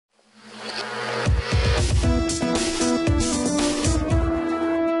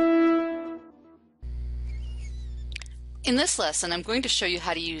In this lesson, I'm going to show you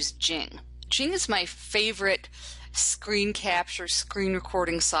how to use Jing. Jing is my favorite screen capture, screen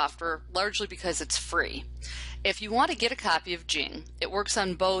recording software, largely because it's free. If you want to get a copy of Jing, it works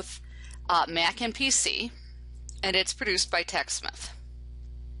on both Mac and PC, and it's produced by TechSmith.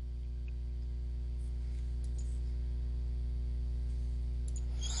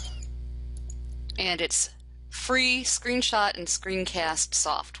 And it's free screenshot and screencast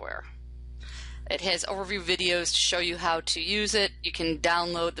software. It has overview videos to show you how to use it. You can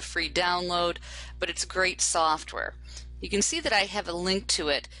download the free download, but it's great software. You can see that I have a link to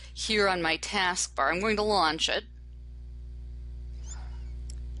it here on my taskbar. I'm going to launch it.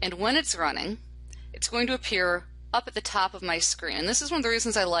 And when it's running, it's going to appear up at the top of my screen. And this is one of the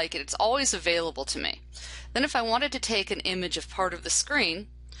reasons I like it. It's always available to me. Then if I wanted to take an image of part of the screen,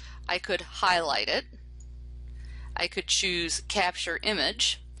 I could highlight it. I could choose Capture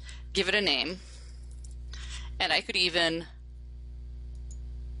Image, give it a name, and I could even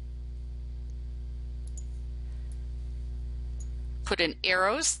put in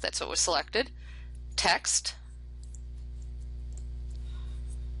arrows, that's what was selected, text,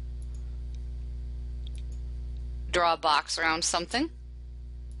 draw a box around something,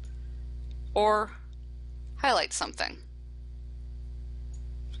 or highlight something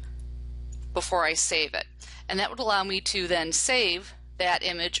before I save it. And that would allow me to then save that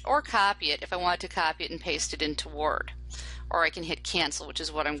image or copy it if I wanted to copy it and paste it into Word. Or I can hit cancel, which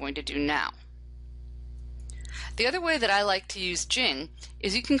is what I'm going to do now. The other way that I like to use Jing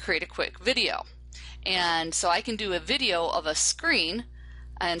is you can create a quick video. And so I can do a video of a screen,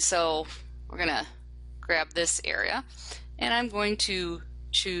 and so we're going to grab this area, and I'm going to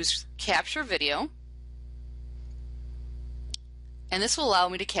choose Capture Video. And this will allow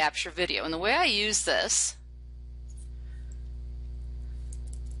me to capture video. And the way I use this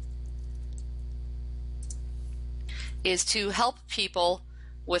is to help people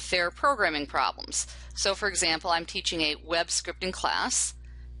with their programming problems. So for example, I'm teaching a web scripting class,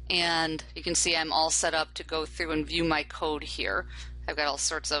 and you can see I'm all set up to go through and view my code here. I've got all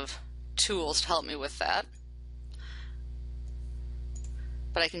sorts of tools to help me with that.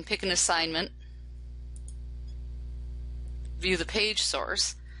 But I can pick an assignment, view the page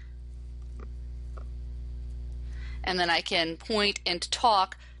source, and then I can point and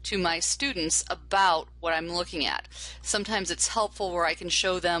talk to my students about what I'm looking at. Sometimes it's helpful where I can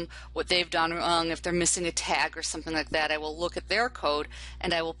show them what they've done wrong. If they're missing a tag or something like that, I will look at their code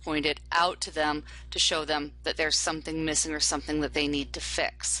and I will point it out to them to show them that there's something missing or something that they need to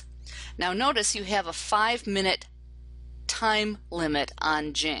fix. Now notice you have a 5-minute time limit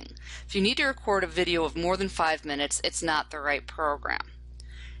on Jing. If you need to record a video of more than 5 minutes, it's not the right program.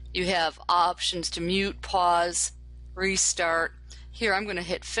 You have options to mute, pause, restart. Here I'm going to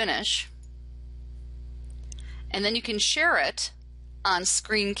hit finish, and then you can share it on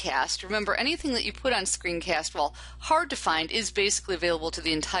Screencast. Remember, anything that you put on Screencast, while hard to find, is basically available to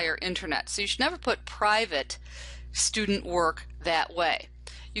the entire internet, so you should never put private student work that way.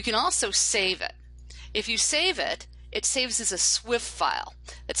 You can also save it. If you save it, it saves as a SWF file.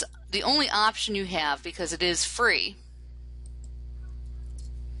 It's the only option you have because it is free.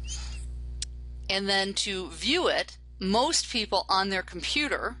 And then to view it, most people on their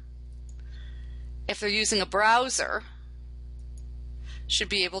computer, if they're using a browser, should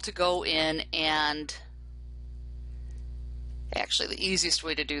be able to go in and actually the easiest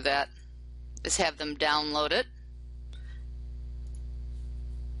way to do that is have them download it,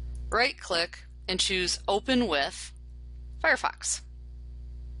 right click and choose Open with Firefox.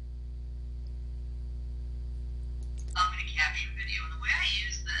 I'm going to capture video in the way I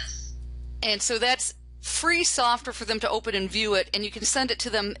use this. And so that's free software for them to open and view it, and you can send it to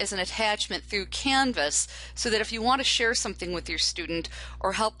them as an attachment through Canvas so that if you want to share something with your student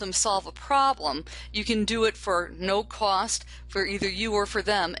or help them solve a problem, you can do it for no cost for either you or for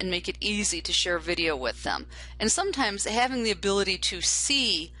them and make it easy to share video with them. And sometimes having the ability to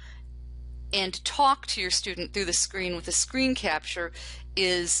see and talk to your student through the screen with a screen capture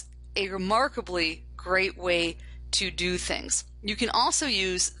is a remarkably great way to do things. You can also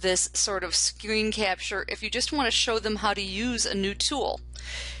use this sort of screen capture if you just want to show them how to use a new tool.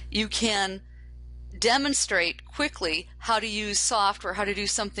 You can demonstrate quickly how to use software, how to do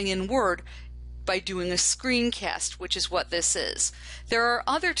something in Word by doing a screencast, which is what this is. There are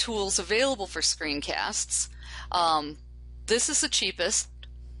other tools available for screencasts. This is the cheapest.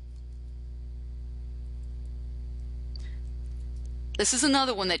 This is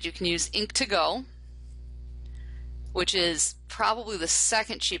another one that you can use, Ink2Go, which is probably the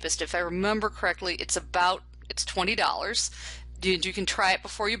second cheapest. If I remember correctly, it's $20. You can try it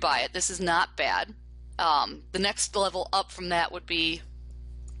before you buy it. This is not bad. The next level up from that would be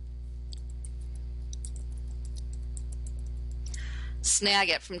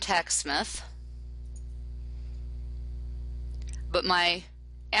Snagit from TechSmith. But my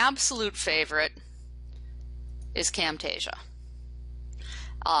absolute favorite is Camtasia.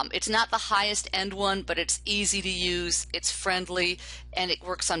 It's not the highest end one, but it's easy to use, it's friendly, and it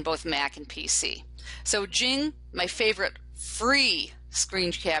works on both Mac and PC. So Jing, my favorite free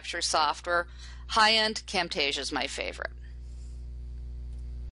screen capture software. High end, Camtasia is my favorite.